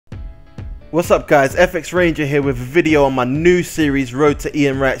What's up guys, FX Ranger here with a video on my new series Road to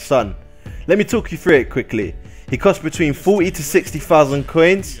Ian Wright's son. Let me talk you through it quickly. He costs between 40 to 60,000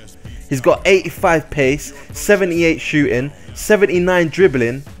 coins. He's got 85 pace, 78 shooting, 79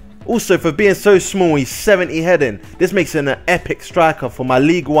 dribbling. Also, for being so small, he's 70 heading. This makes him an epic striker for my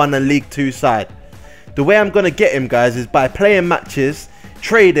League 1 and League 2 side. The way I'm going to get him guys is by playing matches,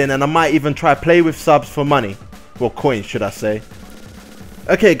 trading, and I might even try play with subs for money. Well, coins should I say.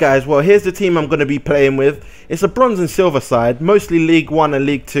 Okay guys, well here's the team I'm going to be playing with. It's a bronze and silver side, mostly League 1 and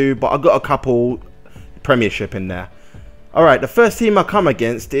League 2, but I've got a couple Premiership in there. Alright, the first team I come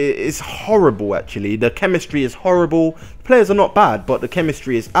against is horrible actually. The chemistry is horrible. The players are not bad, but the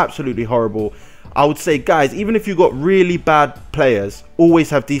chemistry is absolutely horrible. I would say guys, even if you've got really bad players, always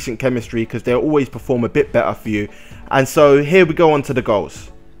have decent chemistry because they'll always perform a bit better for you. And so here we go on to the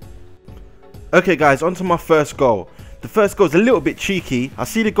goals. Okay guys, on to my first goal. The first goal is a little bit cheeky. I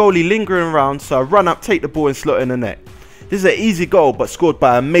see the goalie lingering around, so I run up, take the ball and slot it in the net. This is an easy goal, but scored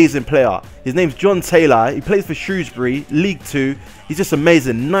by an amazing player. His name's John Taylor. He plays for Shrewsbury, League 2. He's just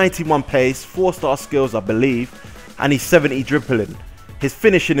amazing. 91 pace, 4-star skills, I believe. And he's 70 dribbling. His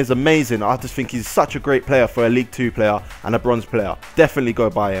finishing is amazing. I just think he's such a great player for a League 2 player and a bronze player. Definitely go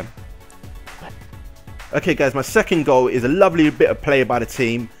buy him. Okay guys, my second goal is a lovely bit of play by the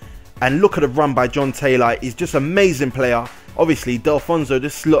team. And look at the run by John Taylor. He's just an amazing player. Obviously, Delfonso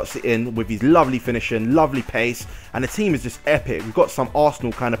just slots it in with his lovely finishing, lovely pace. And the team is just epic. We've got some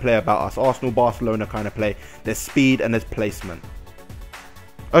Arsenal kind of play about us. Arsenal, Barcelona kind of play. There's speed and there's placement.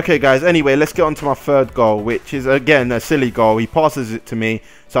 Okay, guys. Anyway, let's get on to my third goal, which is, again, a silly goal. He passes it to me.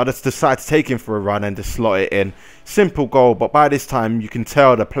 So I just decide to take him for a run and just slot it in. Simple goal, but by this time you can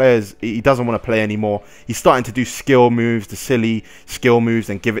tell the players, he doesn't want to play anymore. He's starting to do skill moves, the silly skill moves,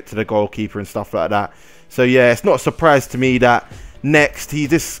 and give it to the goalkeeper and stuff like that. So yeah, it's not a surprise to me that next he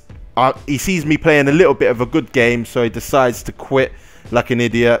sees me playing a little bit of a good game, so he decides to quit like an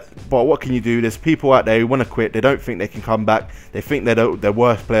idiot. But what can you do? There's people out there who want to quit. They don't think they can come back. They think they're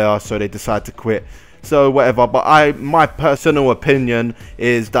worse players, so they decide to quit. So whatever. But my personal opinion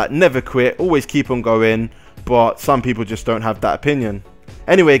is that never quit. Always keep on going. But some people just don't have that opinion.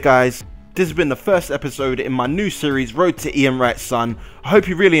 Anyway guys, this has been the first episode in my new series Road to Ian Wright's son. I hope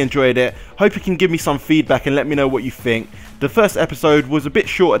you really enjoyed it. Hope you can give me some feedback and let me know what you think. The first episode was a bit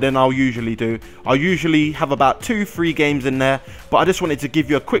shorter than I'll usually do. I'll usually have about 2-3 games in there, but I just wanted to give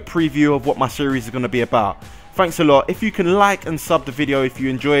you a quick preview of what my series is going to be about. Thanks a lot. If you can like and sub the video if you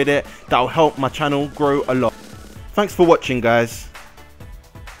enjoyed it, that'll help my channel grow a lot. Thanks for watching guys.